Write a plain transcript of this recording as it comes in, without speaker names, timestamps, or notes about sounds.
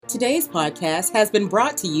Today's podcast has been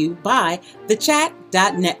brought to you by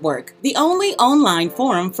thechat.network, the only online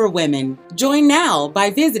forum for women. Join now by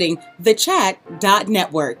visiting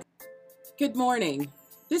thechat.network. Good morning.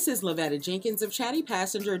 This is Lavetta Jenkins of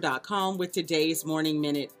chattypassenger.com with today's Morning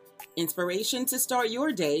Minute. Inspiration to start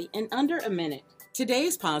your day in under a minute.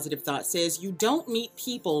 Today's positive thought says you don't meet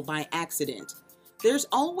people by accident. There's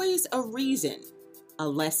always a reason, a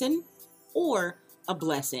lesson, or a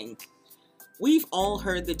blessing. We've all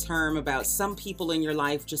heard the term about some people in your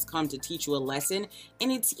life just come to teach you a lesson,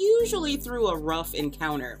 and it's usually through a rough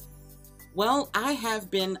encounter. Well, I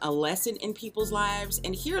have been a lesson in people's lives,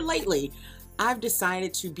 and here lately, I've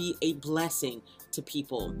decided to be a blessing to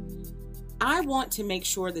people. I want to make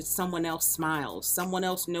sure that someone else smiles, someone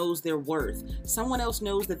else knows their worth, someone else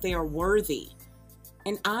knows that they are worthy.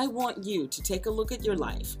 And I want you to take a look at your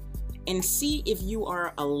life and see if you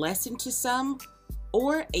are a lesson to some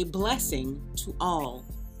or a blessing to all.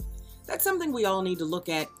 That's something we all need to look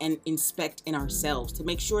at and inspect in ourselves to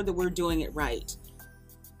make sure that we're doing it right.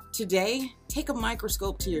 Today, take a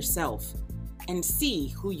microscope to yourself and see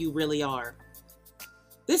who you really are.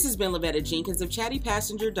 This has been Lavetta Jenkins of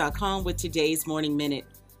chattypassenger.com with today's Morning Minute.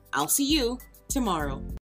 I'll see you tomorrow.